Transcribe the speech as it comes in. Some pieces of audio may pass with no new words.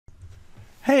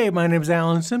Hey, my name is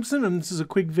Alan Simpson, and this is a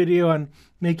quick video on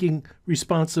making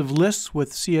responsive lists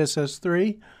with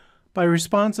CSS3. By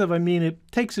responsive, I mean it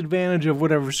takes advantage of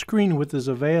whatever screen width is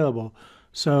available.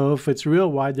 So if it's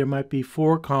real wide, there might be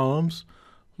 4 columns,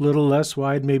 a little less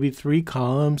wide, maybe 3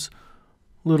 columns,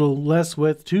 a little less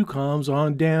width, 2 columns,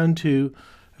 on down to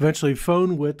eventually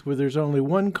phone width where there's only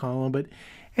 1 column. But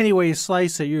anyway you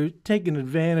slice it, you're taking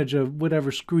advantage of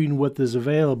whatever screen width is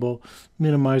available,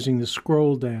 minimizing the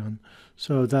scroll down.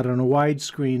 So that on a wide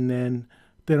screen, then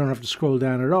they don't have to scroll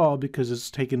down at all because it's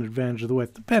taking advantage of the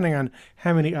width, depending on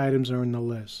how many items are in the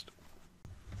list.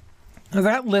 Now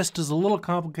that list is a little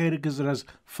complicated because it has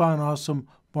font awesome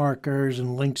markers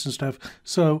and links and stuff.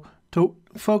 So to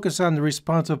focus on the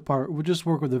responsive part, we'll just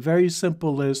work with a very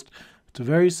simple list. It's a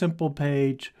very simple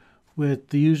page with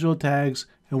the usual tags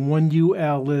and one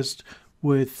UL list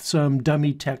with some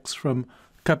dummy text from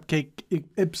Cupcake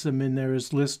Ipsum in there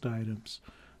as list items.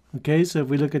 Okay, so if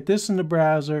we look at this in the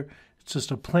browser, it's just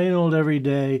a plain old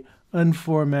everyday,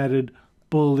 unformatted,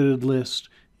 bulleted list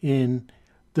in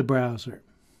the browser.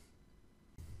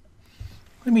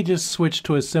 Let me just switch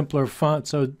to a simpler font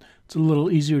so it's a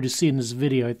little easier to see in this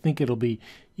video. I think it'll be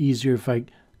easier if I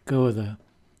go with a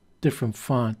different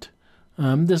font.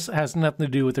 This has nothing to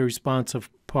do with the responsive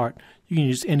part. You can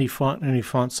use any font, any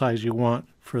font size you want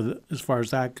as far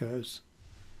as that goes.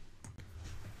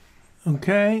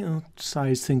 Okay, I'll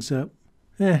size things up.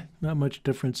 Not much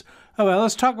difference. Oh well,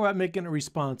 let's talk about making it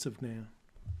responsive now.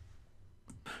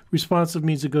 Responsive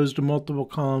means it goes to multiple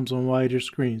columns on wider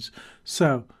screens.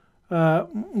 So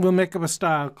we'll make up a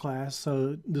style class,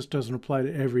 so this doesn't apply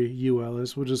to every UL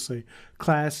list. We'll just say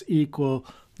class equal.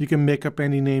 You can make up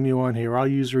any name you want here. I'll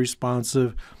use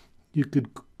responsive. You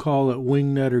could call it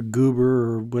wingnut or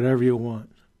goober or whatever you want.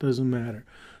 Doesn't matter.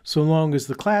 So long as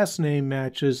the class name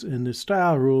matches and the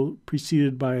style rule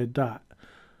preceded by a dot.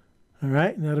 All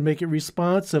right, now to make it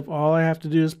responsive, all I have to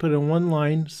do is put in one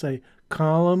line, say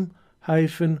column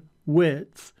hyphen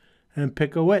width, and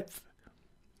pick a width.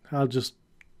 I'll just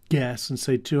guess and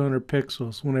say 200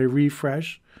 pixels. When I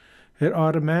refresh, it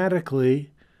automatically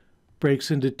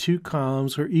breaks into 2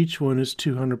 columns where each one is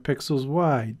 200 pixels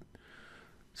wide.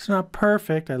 It's not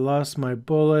perfect. I lost my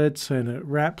bullets and it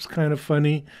wraps kind of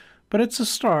funny. But it's a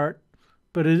start,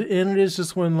 and it is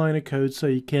just one line of code, so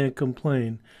you can't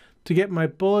complain. To get my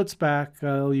bullets back,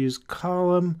 I'll use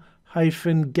column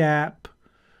hyphen gap,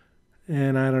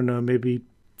 and I don't know, maybe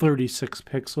 36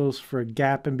 pixels for a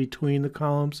gap in between the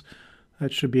columns.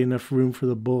 That should be enough room for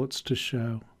the bullets to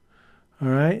show. All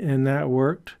right, and that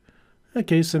worked.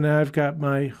 Okay, so now I've got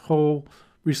my whole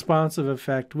responsive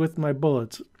effect with my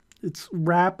bullets. It's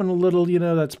wrapping a little,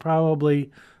 that's probably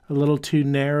a little too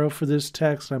narrow for this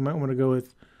text. I might want to go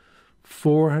with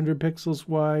 400 pixels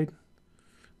wide.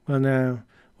 Well, no.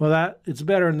 Well, it's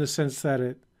better in the sense that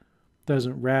it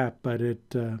doesn't wrap, but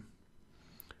it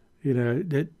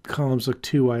columns look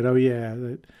too wide. Oh, yeah.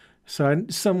 So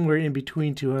somewhere in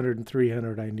between 200 and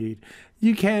 300 I need.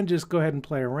 You can just go ahead and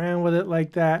play around with it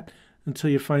like that until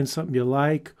you find something you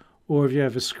like. Or if you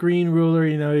have a screen ruler,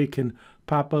 you can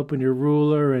pop open your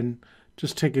ruler and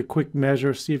just take a quick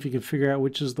measure, see if you can figure out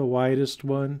which is the widest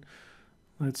one.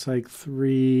 That's like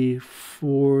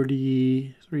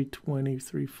 340, 320,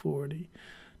 340.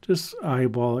 Just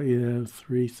eyeball it,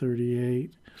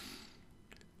 338.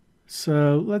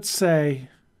 So let's say,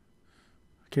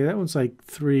 okay, that one's like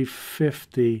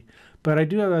 350, but I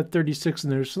do have that 36 in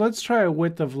there. So let's try a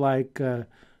width of like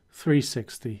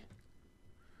 360.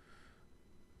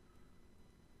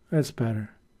 That's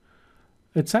better.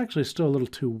 It's actually still a little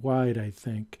too wide, I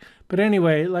think. But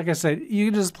anyway, like I said, you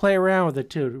can just play around with it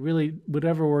too. Really,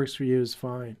 whatever works for you is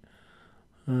fine.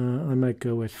 I might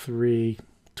go with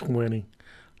 320.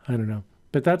 I don't know.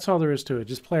 But that's all there is to it.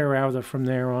 Just play around with it from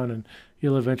there on, and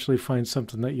you'll eventually find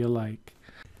something that you like.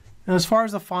 Now, as far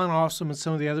as the font awesome and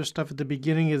some of the other stuff at the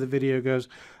beginning of the video goes,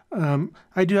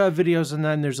 I do have videos on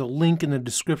that, and there's a link in the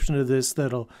description of this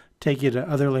that'll take you to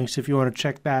other links if you want to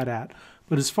check that out.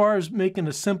 But as far as making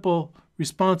a simple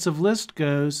responsive list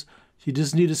goes, you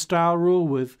just need a style rule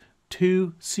with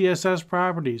 2 CSS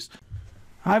properties.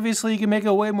 Obviously, you can make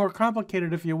it way more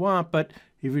complicated if you want, but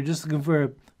if you're just looking for a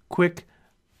quick,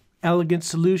 elegant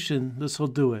solution, this will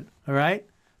do it. All right?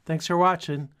 Thanks for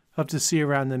watching. Hope to see you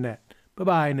around the net.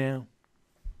 Bye-bye now.